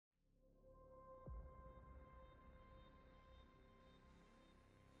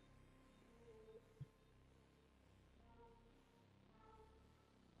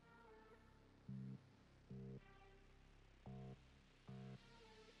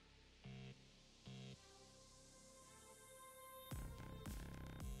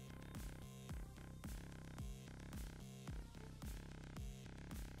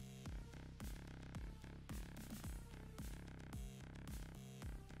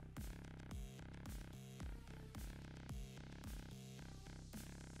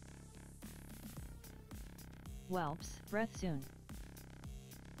Whelps, breath soon.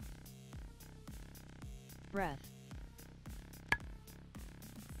 Breath.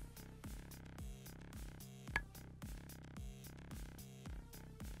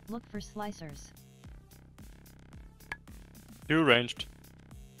 Look for slicers. 2 ranged.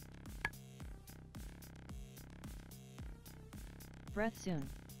 Breath soon.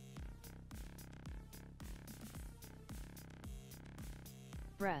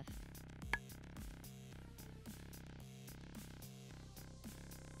 Breath.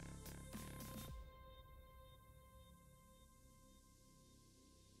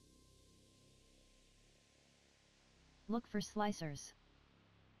 Look for slicers.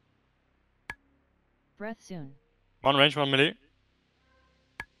 Breath soon. 1 range, 1 melee.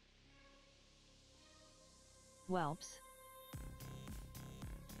 Whelps.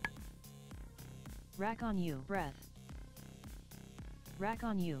 Rack on you. Breath. Rack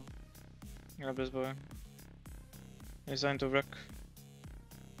on you. Grab this boy. He's into wreck.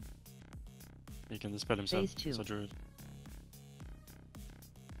 He can dispel himself. Phase 2. It's a druid.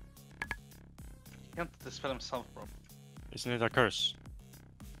 He can't dispel himself, bro. Isn't it a curse?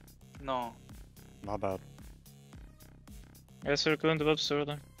 No. Not bad. Jag ser gå under webbstore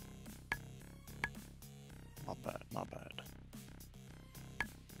där. Not bad, not bad.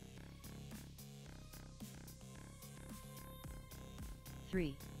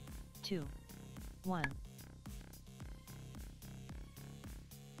 Three, 2, 1.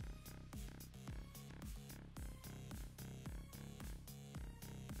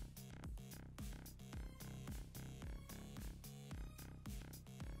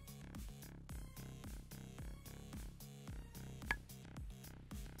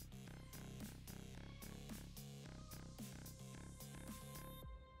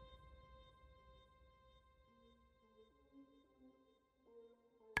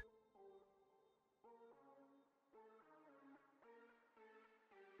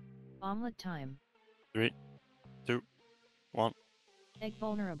 Omelet time. 3, 2, 1. Egg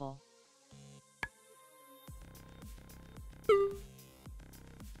vulnerable.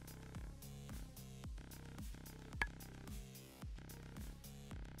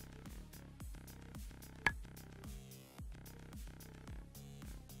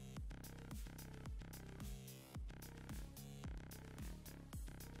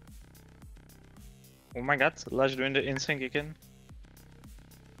 Oh my god, Lash doing the insane again.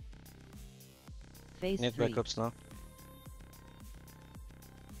 Phase Need 3. backups now.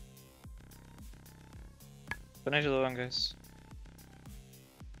 Finish the one, guys.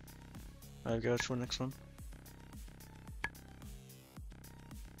 I'll go for next one.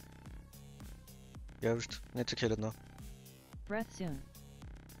 Gouged. Need to kill it now. Breath soon.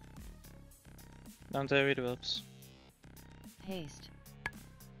 Down there, read whelps. Haste.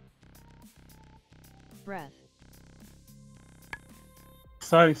 Breath.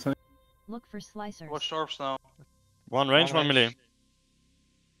 Sorry. Look for slicers. Watch orbs now. 1 range, 1 melee.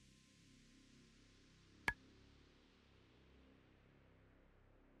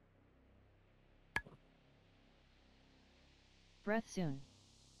 Breath soon.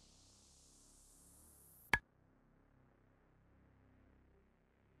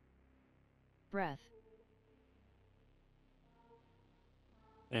 Breath.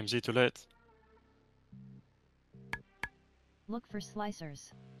 AMZ too late. Look for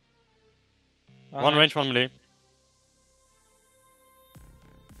slicers. 1 range, 1 melee.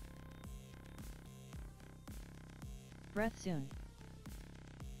 Breath soon.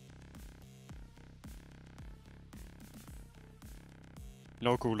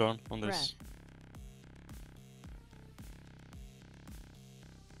 No cooldown on this. Breath.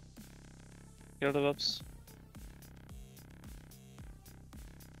 Kill the whelps.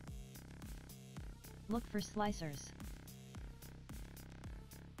 Look for slicers.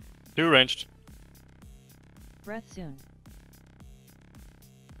 2 ranged. Breath soon.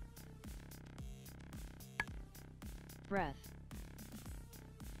 Breath.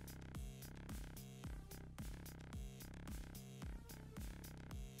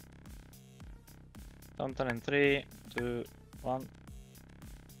 Something in 3, 2, 1.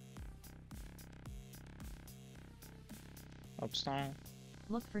 Ups now.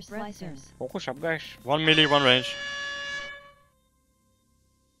 Look for slicers. Focus up, guys. 1 melee, 1 range.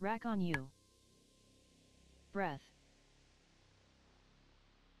 Rack on you. Breath.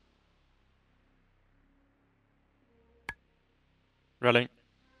 Rallying.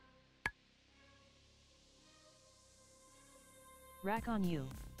 Rack on you.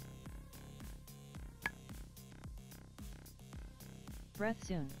 Breath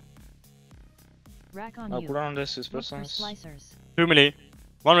soon. Rack on I'll you. put on this, his Look for presence. slicers. 2 melee.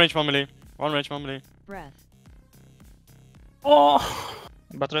 1 range, 1 melee. 1 range, 1 melee. Breath. Oh!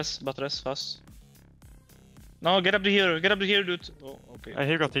 Buttress fast. No, get up the here, dude. Oh, okay.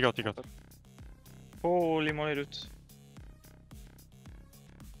 He got. Holy moly, dude.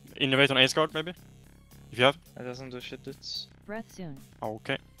 Innovate on ace guard, maybe? If you have. That doesn't do shit, dude. Breath soon.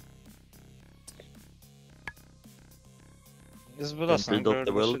 Okay. This is we Buddha's got girl.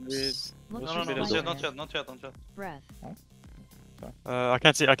 the What will. should we... Look What No, for should no, we no, do? not slicers. yet. Breath. I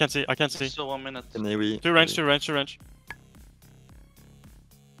can't see. Still 1 minute. Can we... Two range.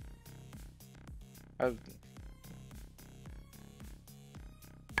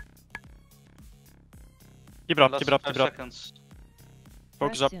 Keep it up. Last 5 seconds.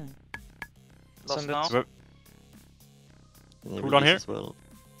 Focus Breath up. soon. Last Send it. now. Well, Can we Cool down release here. As well?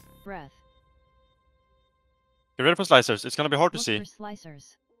 Breath. Get ready for slicers. It's gonna be hard to Look see. for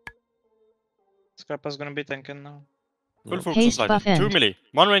slicers. Scrappa's gonna be tanking now. Full Yeah. focus on Haste slicers. buff end. 2 melee.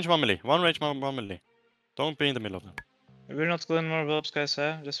 1 range, 1 melee. 1 range, 1 melee. Don't be in the middle of them. We're not going more bulbs, guys,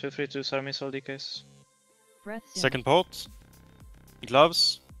 Just feel free to start missile DKs. Breath soon. Second pot.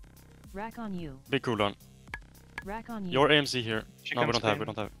 Gloves. Rack on you. Big cooldown. Rack on you. Your AMC here. She No, we can don't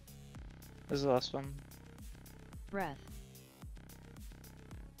have. scream. This is the last one. Breath.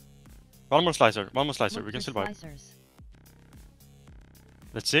 One more slicer. Look We can for still buy. slicers.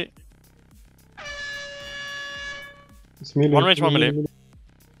 Let's see. It's melee. 1 range, 1 melee.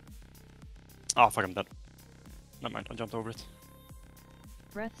 Oh, fuck, I'm dead. Never mind, I jumped over it.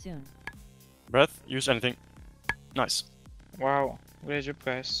 Breath soon. Breath, use anything. Nice. Wow. Great job,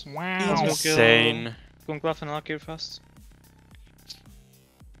 guys. Wow. Let's go kill Insane. Kunklaf and Lucky fast.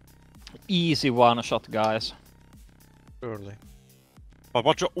 Easy one shot, guys. Early. But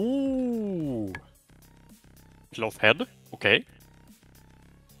watch your. Ooh! Cloth head. Okay.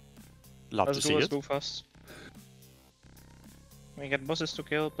 Love to see Let's it. go fast. We get bosses to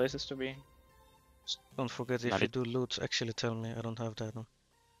kill, places to be. Don't forget if Not you it. do loot, actually tell me. I don't have that. No.